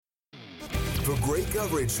for great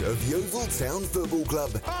coverage of Yeovil Town Football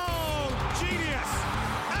Club. Oh, genius!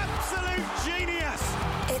 Absolute genius!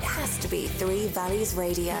 It has to be Three Valleys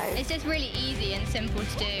Radio. It's just really easy and simple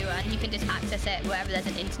to do, and you can just access it wherever there's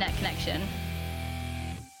an internet connection.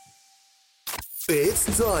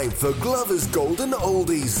 It's time for Glover's Golden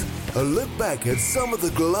Oldies, a look back at some of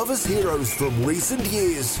the Glover's heroes from recent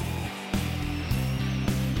years.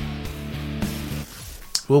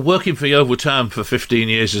 Well, working for Yeovil Town for 15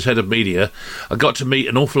 years as head of media, I got to meet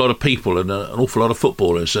an awful lot of people and an awful lot of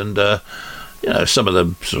footballers, and some of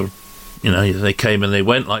them sort of, they came and they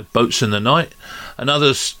went like boats in the night, and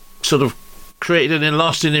others sort of created a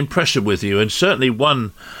lasting impression with you, and certainly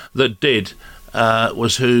one that did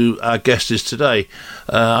was who our guest is today.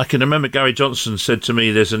 I can remember Gary Johnson said to me,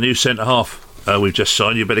 there's a new centre-half we've just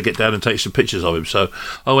signed, you better get down and take some pictures of him. So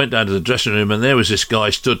I went down to the dressing room, and there was this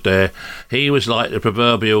guy stood there. He was like the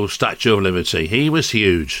proverbial Statue of Liberty. He was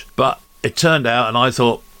huge. But it turned out, and I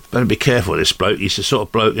thought, better be careful with this bloke. He's the sort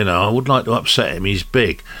of bloke, I wouldn't like to upset him. He's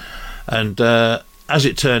big. And as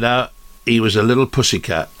it turned out, he was a little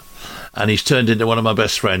pussycat, and he's turned into one of my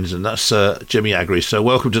best friends, and that's Jimmy Agri. So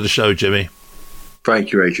welcome to the show, Jimmy.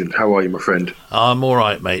 Thank you, Agent. How are you, my friend? I'm all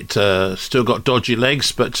right, mate. Still got dodgy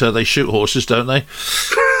legs, but they shoot horses, don't they?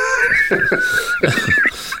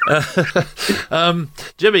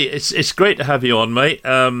 Jimmy, it's great to have you on, mate.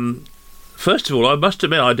 First of all, I must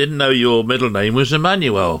admit, I didn't know your middle name was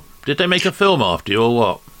Emmanuel. Did they make a film after you, or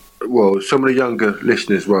what? Well, some of the younger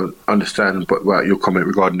listeners won't understand about your comment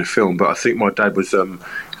regarding the film, but I think my dad was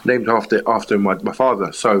named after my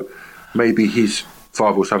father, so maybe his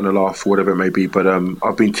father was having a laugh or whatever it may be, but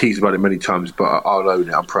I've been teased about it many times, but I'll own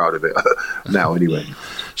it. I'm proud of it now anyway.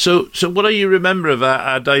 So what do you remember of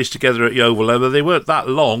our days together at Yeovil? They weren't that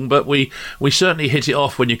long, but we certainly hit it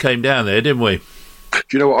off when you came down there, didn't we? Do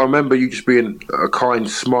you know what? I remember you just being a kind,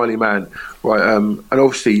 smiley man, right? And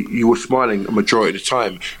obviously you were smiling a majority of the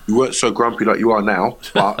time. You weren't so grumpy like you are now,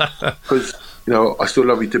 but because I still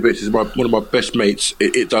love you to bits. He's one of my best mates.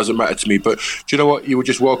 It doesn't matter to me. But do you know what? You were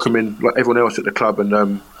just welcoming like everyone else at the club,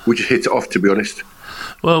 and we just hit it off, to be honest.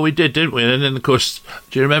 Well, we did, didn't we? And then, of course,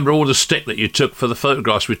 do you remember all the stick that you took for the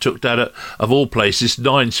photographs we took down at, of all places,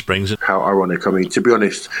 Nine Springs? How ironic. I mean, to be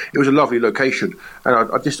honest, it was a lovely location. And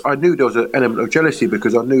I knew there was an element of jealousy,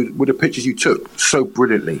 because I knew with the pictures you took so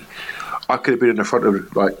brilliantly, I could have been in the front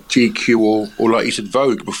of like GQ or like you said,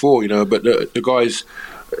 Vogue before, but the guys,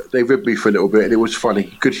 they ribbed me for a little bit, and it was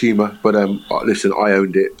funny, good humour. But listen, I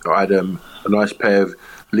owned it. I had a nice pair of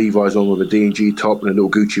Levi's on with a D&G top and a little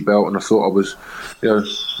Gucci belt, and I thought I was,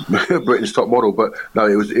 Britain's top model. But no,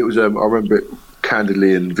 it was. I remember it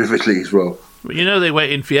candidly and vividly as well. But they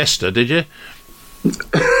went in Fiesta, did you?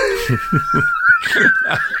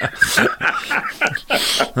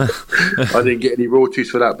 I didn't get any royalties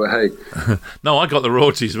for that, but hey. No, I got the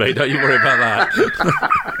royalties, mate. Don't you worry about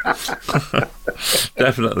that.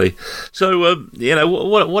 Definitely. So,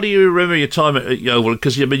 what do you remember your time at Yeovil?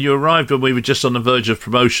 Because you arrived when we were just on the verge of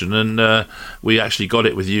promotion, and we actually got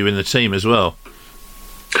it with you in the team as well.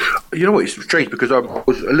 You know what? It's strange, because I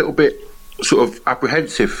was a little bit sort of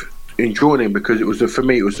apprehensive in joining, because it was for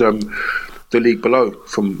me it was the league below,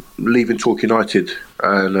 from leaving Torquay United,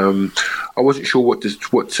 and I wasn't sure what I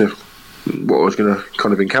was going to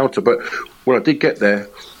kind of encounter. But when I did get there,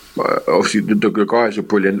 obviously the guys were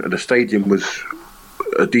brilliant, and the stadium was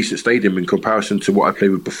a decent stadium in comparison to what I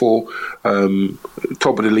played with before.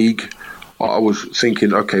 Top of the league. I was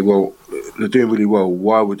thinking, okay, well, they're doing really well.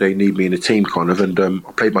 Why would they need me in a team, kind of? And I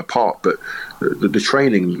played my part, but the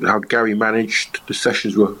training, how Gary managed the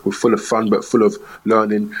sessions were full of fun, but full of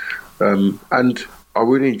learning. And I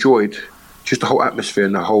really enjoyed just the whole atmosphere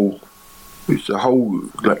and the whole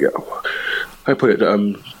like, I put it,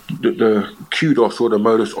 the kudos or the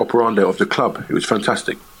modus operandi of the club. It was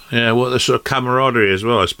fantastic. Yeah, well, the sort of camaraderie as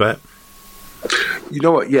well, I expect. You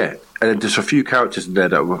know what? Yeah, and there's a few characters in there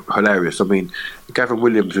that were hilarious. I mean, Gavin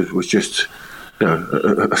Williams was just,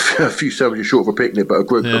 a few sermons short of a picnic, but a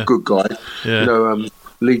good guy. Yeah.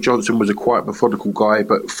 Lee Johnson was a quiet, methodical guy,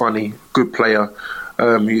 but funny, good player.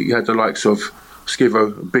 You had the likes of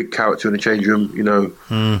Skivo, a big character in the change room,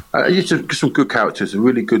 just some good characters, a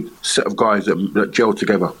really good set of guys that gelled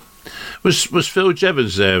together. Was Phil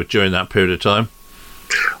Jevons there during that period of time?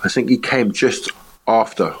 I think he came just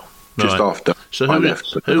after. So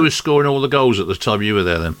who was scoring all the goals at the time you were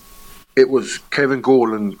there then? It was Kevin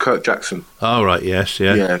Gall and Kirk Jackson. Oh, right, yes,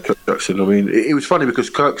 yeah. Yeah, Kirk Jackson. I mean, it was funny because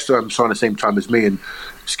Kirk signed the same time as me, and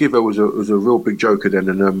Skivo was a real big joker then,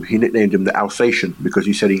 and he nicknamed him the Alsatian because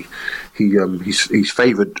he said he's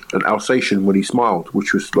favoured an Alsatian when he smiled,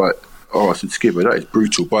 which was like, I said, Skivo, that is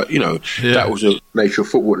brutal. But, that was the nature of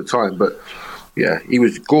football at the time. But Yeah,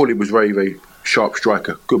 Gawley was very, very sharp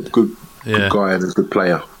striker, good guy and a good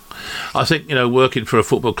player. I think, working for a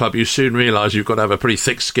football club, you soon realise you've got to have a pretty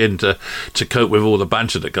thick skin to cope with all the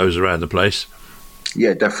banter that goes around the place.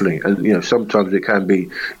 Yeah, definitely. And, sometimes it can be,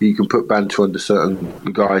 you can put banter under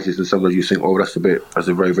certain guises, and sometimes you think, that's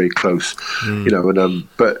a very, very close,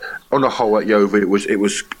 but on the whole at Yeovil, it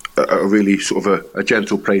was a really sort of a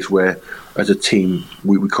gentle place where, as a team,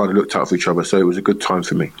 we kind of looked out for each other. So it was a good time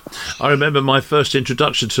for me. I remember my first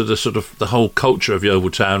introduction to the whole culture of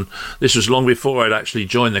Yeovil Town. This was long before I'd actually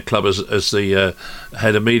joined the club as the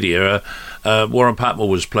head of media. Warren Patmore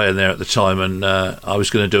was playing there at the time, and I was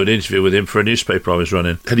going to do an interview with him for a newspaper I was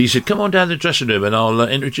running. And he said, "Come on down the dressing room and I'll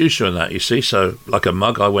introduce you on that." You see, so like a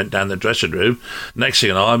mug, I went down the dressing room. Next thing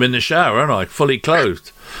you know, I'm in the shower, aren't I? Fully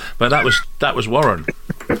clothed. But that was Warren.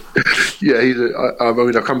 Yeah,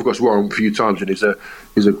 I've come across Warren a few times, and he's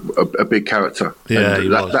a big character. Yeah,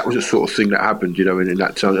 and that was the sort of thing that happened, in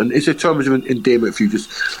that town. And it's a term of endearment if you just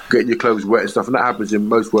getting your clothes wet and stuff, and that happens in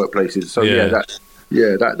most workplaces. So that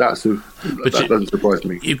doesn't surprise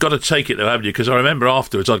me. You've got to take it though, haven't you? Because I remember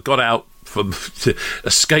afterwards I got out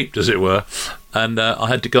escaped, as it were, and I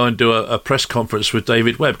had to go and do a press conference with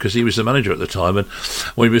David Webb because he was the manager at the time, and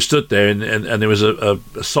we were stood there and there was a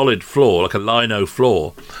solid floor, like a lino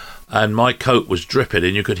floor, and my coat was dripping,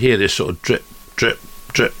 and you could hear this sort of drip, drip,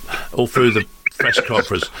 drip all through the press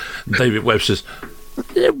conference. And David Webb says, "Is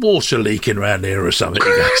there water leaking around here or something?"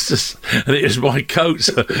 And it was my coat,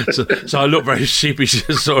 so I looked very sheepish.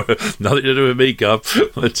 Sort of nothing to do with me, Gov.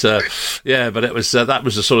 But but it was that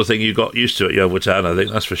was the sort of thing you got used to at Yeovil Town, I think,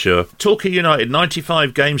 that's for sure. Torquay United,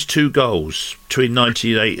 95 games, 2 goals between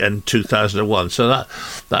 1998 and 2001. So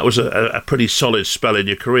that was a pretty solid spell in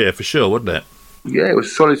your career, for sure, wasn't it? Yeah, it was a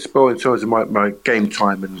solid spell in terms of my game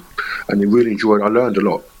time, and I really enjoyed it. I learned a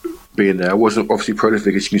lot being there. I wasn't obviously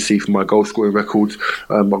prolific, as you can see from my goal scoring records.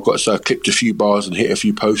 I've got to say I clipped a few bars and hit a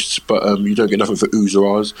few posts, but you don't get nothing for oohs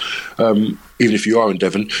or ahs, even if you are in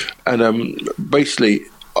Devon. And basically,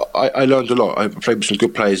 I learned a lot. I played with some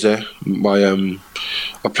good players there.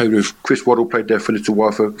 I played with Chris Waddle, played there for a little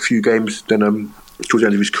while for a few games, then towards the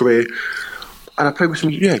end of his career. And I played with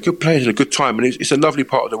some good players at a good time, and it's a lovely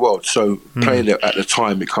part of the world. So playing there at the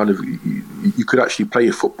time, it kind of you could actually play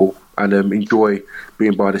your football and enjoy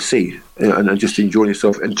being by the sea and just enjoying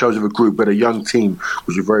yourself. In terms of a group, but a young team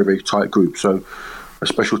was a very, very tight group. So a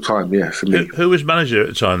special time, for me. Who was manager at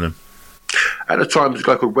the time then? At the time, there was a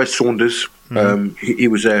guy called Wes Saunders. He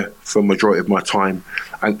was there for a majority of my time,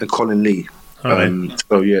 and Colin Lee.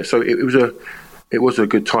 So it was a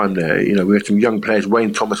good time there. We had some young players.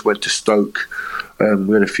 Wayne Thomas went to Stoke.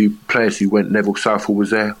 We had a few players who went. Neville Southall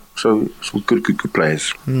was there. So some good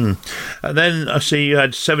players. And then I see you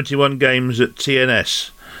had 71 games at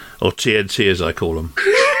TNS, or TNT as I call them.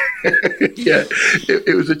 Yeah,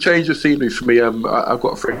 it was a change of scenery for me. I've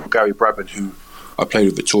got a friend, Gary Brabham, who I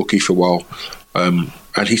played with at Torquay for a while.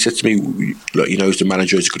 And he said to me, look, he's the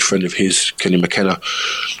manager, he's a good friend of his, Kenny McKenna.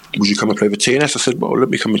 Would you come and play for TNS? I said, well, let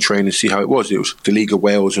me come and train and see how it was. It was the League of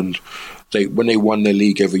Wales, and when they won their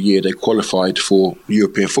league every year, they qualified for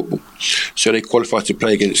European football. So they qualified to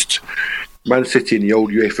play against Man City in the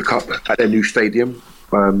old UEFA Cup at their new stadium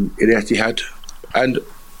in Etihad. And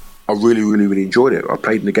I really, really, really enjoyed it. I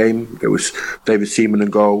played in the game. There was David Seaman in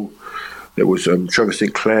goal. There was Trevor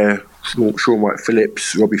Sinclair, Sean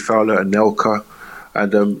White-Phillips, Robbie Fowler, and Nelka.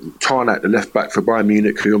 And Tarnack, the left back for Bayern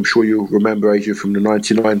Munich, who I'm sure you'll remember, Adrian, from the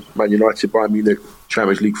 99 Man United Bayern Munich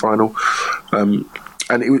Champions League final.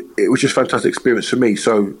 And it was just a fantastic experience for me.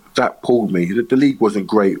 So that pulled me. The league wasn't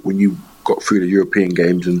great when you got through the European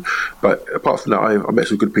games, but apart from that, I met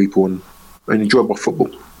some good people and enjoyed my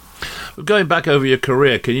football. Going back over your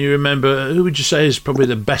career, can you remember, who would you say is probably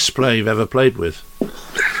the best player you've ever played with?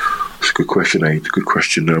 It's a good question, Aid. Good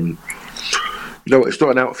question. It's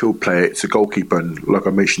not an outfield player, it's a goalkeeper, and like I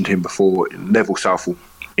mentioned him before, Neville Southall.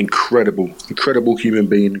 Incredible human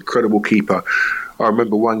being, incredible keeper. I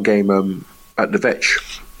remember one game at the Vetch,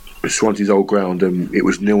 Swansea's old ground, it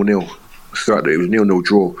was 0-0. It was 0-0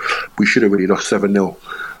 draw. We should have really lost 7-0.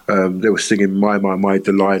 They were singing My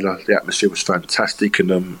Delilah. The atmosphere was fantastic,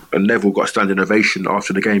 and Neville got a standing ovation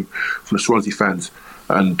after the game from the Swansea fans.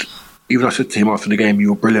 And even I said to him after the game,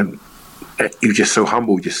 "You were brilliant." He was just so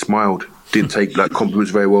humble, he just smiled. Didn't take compliments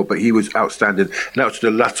very well, but he was outstanding. And that was the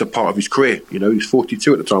latter part of his career. He was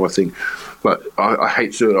 42 at the time, I think. But I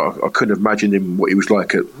couldn't imagine him, what he was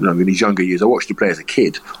like in his younger years. I watched him play as a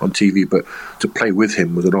kid on TV, but to play with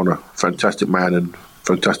him was an honour. Fantastic man and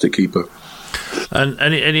fantastic keeper. And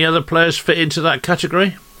any other players fit into that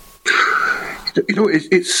category?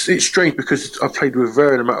 It's strange because I've played with a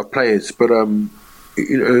varying amount of players, but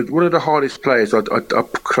one of the hardest players I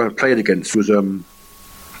played against was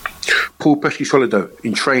Paul Pesci-Solido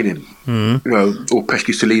in training, or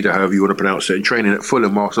Pesci-Solido, however you want to pronounce it, in training at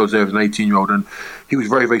Fulham whilst I was there as an 18-year-old, and he was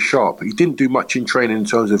very, very sharp. He didn't do much in training in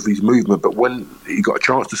terms of his movement, but when he got a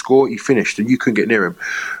chance to score, he finished, and you couldn't get near him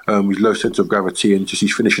with low sense of gravity and just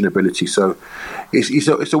his finishing ability. So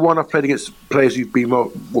it's a one I've played against players who've been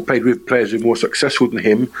played with players who are more successful than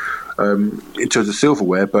him in terms of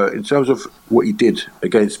silverware, but in terms of what he did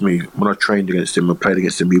against me when I trained against him and played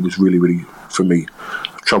against him, he was really, really, for me,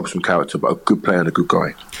 troublesome character, but a good player and a good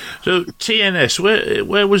guy. So TNS,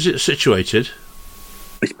 where was it situated?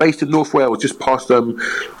 It's based in North Wales, just past,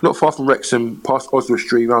 not far from Wrexham, past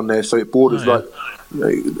Oswestry around there. So it borders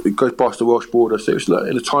it goes past the Welsh border. So it's like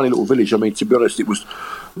in a tiny little village. I mean, to be honest, it was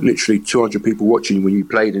literally 200 people watching when you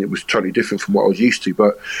played, and it was totally different from what I was used to.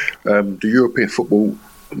 But the European football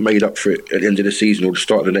made up for it at the end of the season or the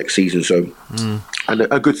start of the next season. So, and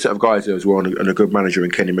a good set of guys there as well, and a good manager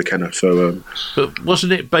in Kenny McKenna. So, but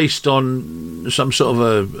wasn't it based on some sort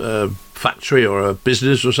of a factory or a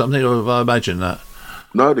business or something? Or have I imagined that?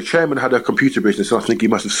 No, the chairman had a computer business. I think he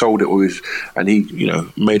must have sold it, and he,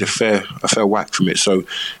 made a fair whack from it. So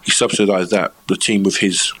he subsidised the team with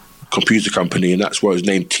his computer company, and that's why it was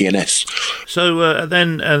named TNS. So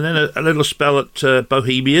then a little spell at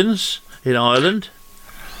Bohemians in Ireland.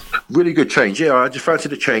 Really good change. Yeah, I just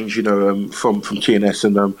fancied a change, from TNS,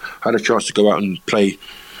 and had a chance to go out and play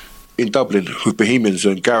in Dublin with Bohemians.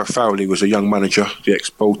 And Gareth Fowley was a young manager, the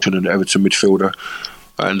ex-Bolton and Everton midfielder.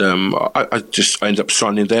 And I ended up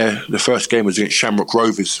signing there. The first game was against Shamrock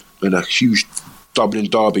Rovers in a huge Dublin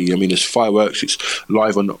derby. I mean, there's fireworks. It's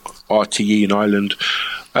live on RTE in Ireland.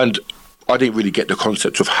 And I didn't really get the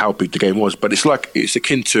concept of how big the game was. But it's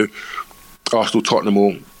akin to Arsenal, Tottenham,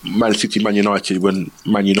 or Man City, Man United, when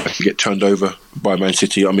Man United get turned over by Man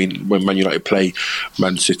City. I mean, when Man United play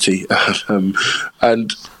Man City.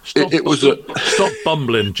 And Stop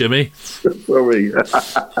bumbling, Jimmy. Sorry.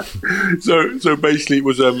 So basically it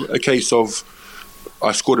was a case of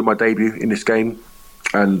I scored in my debut in this game,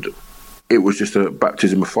 and it was just a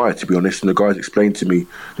baptism of fire, to be honest. And the guys explained to me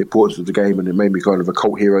the importance of the game, and it made me kind of a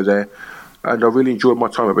cult hero there. And I really enjoyed my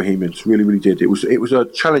time at Bohemians. Really, really did. It was a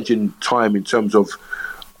challenging time in terms of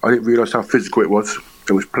I didn't realise how physical it was.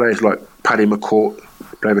 There was players like Paddy McCourt,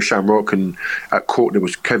 playing for Shamrock, and at Court there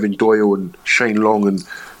was Kevin Doyle and Shane Long, and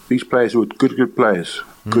these players were good players.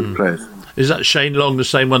 Good players. Is that Shane Long the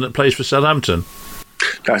same one that plays for Southampton?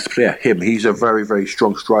 That's him. He's a very, very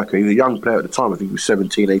strong striker. He was a young player at the time. I think he was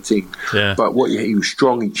 17, 18. Yeah. But he was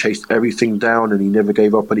strong. He chased everything down, and he never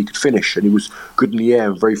gave up, and he could finish. And he was good in the air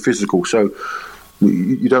and very physical. So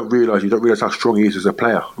you don't realise how strong he is as a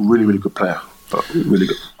player. Really, really good player. Really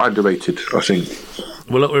good. Underrated, I think.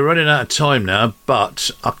 Well, look, we're running out of time now,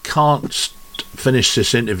 but I can't finish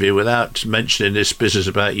this interview without mentioning this business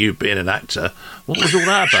about you being an actor. What was all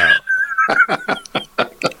that about?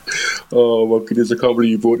 Oh my goodness, I can't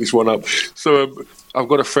believe you brought this one up. So I've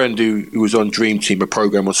got a friend who was on Dream Team, a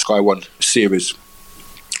programme on Sky One series,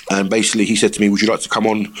 and basically he said to me, would you like to come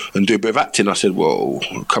on and do a bit of acting? I said, well,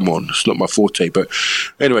 come on, it's not my forte. But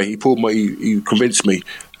anyway, he convinced me,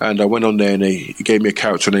 and I went on there, and he gave me a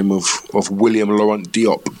character name of William Laurent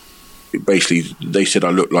Diop. Basically, they said I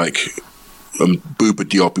looked like Bouba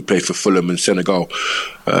Diop, who played for Fulham and Senegal,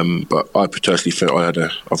 but I personally felt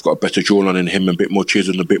I've got a better jawline in him, and a bit more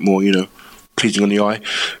chisel and a bit more, pleasing on the eye.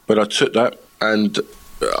 But I took that and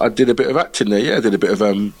I did a bit of acting there. Yeah, I did a bit of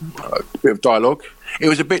dialogue. It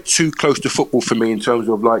was a bit too close to football for me in terms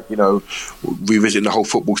of revisiting the whole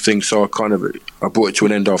football thing. So I brought it to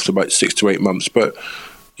an end after about 6 to 8 months. But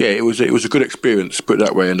yeah, it was a good experience, put it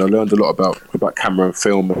that way, and I learned a lot about camera and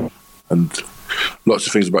film and lots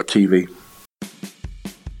of things about TV.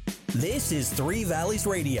 This is Three Valleys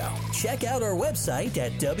Radio. Check out our website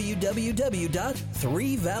at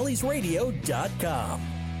www.threevalleysradio.com.